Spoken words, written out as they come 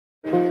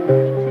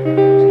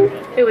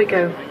Here we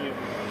go.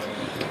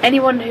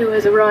 Anyone who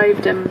has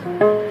arrived,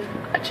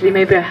 actually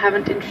maybe I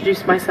haven't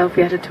introduced myself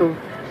yet at all.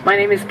 My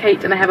name is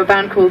Kate and I have a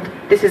band called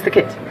This Is The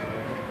Kit.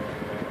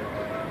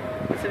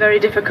 It's a very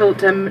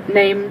difficult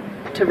name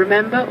to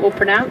remember or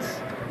pronounce,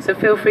 so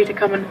feel free to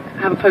come and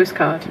have a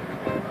postcard.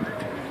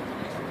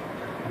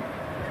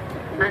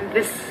 And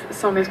this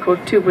song is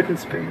called Two Wooden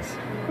Spoons.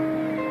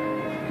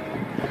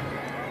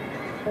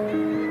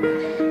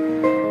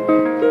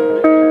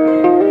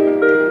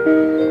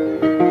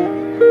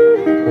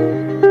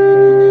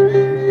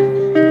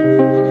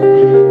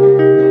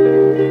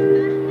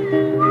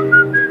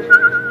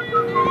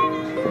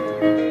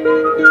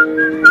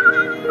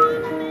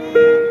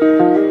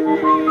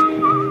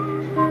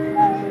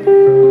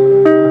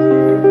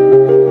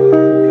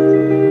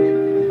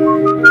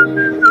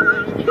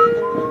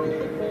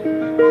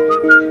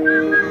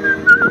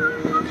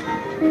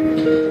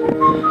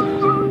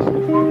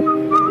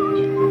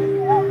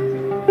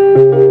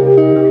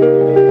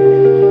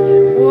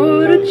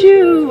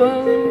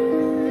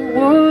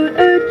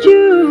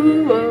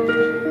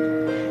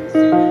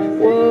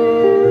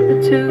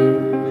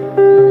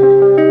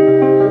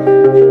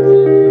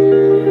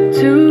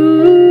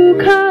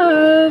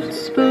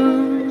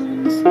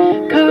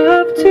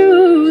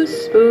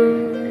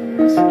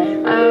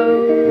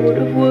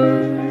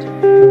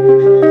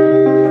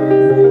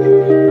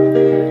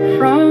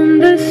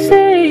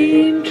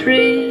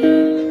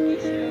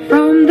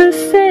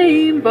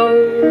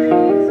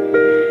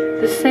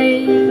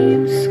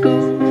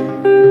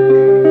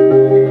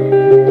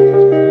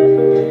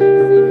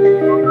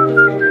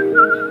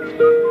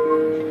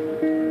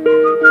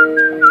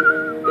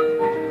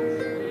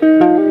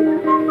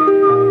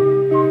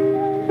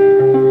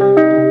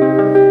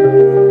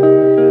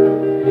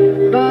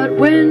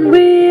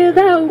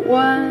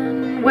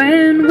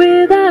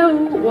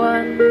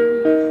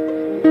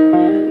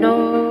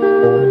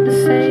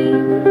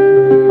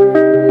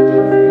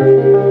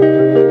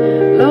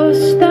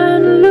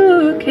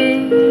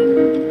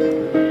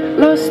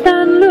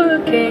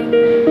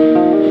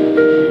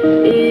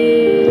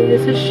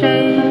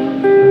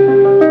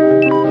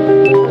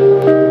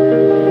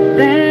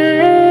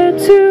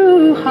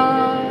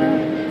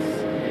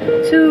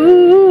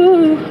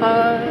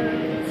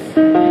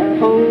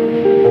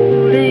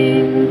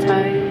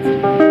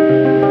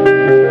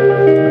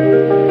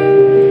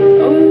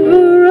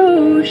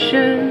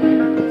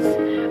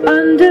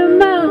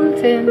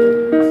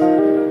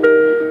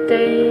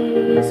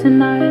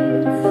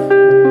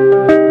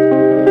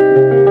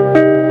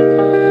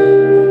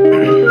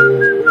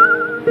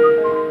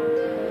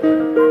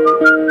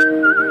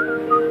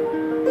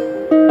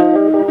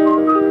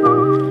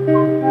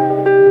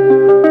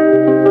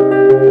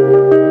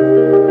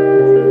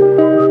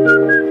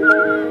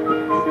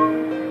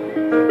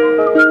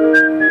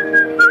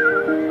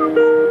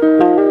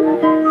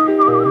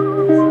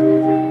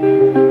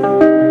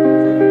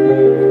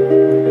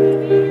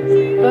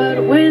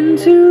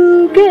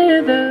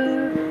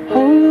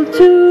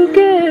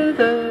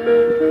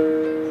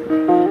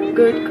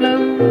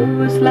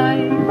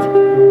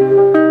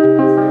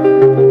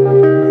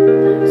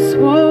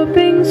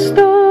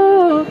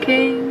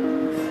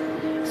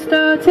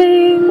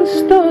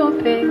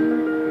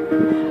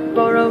 Stopping,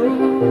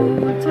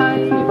 borrow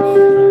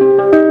tight.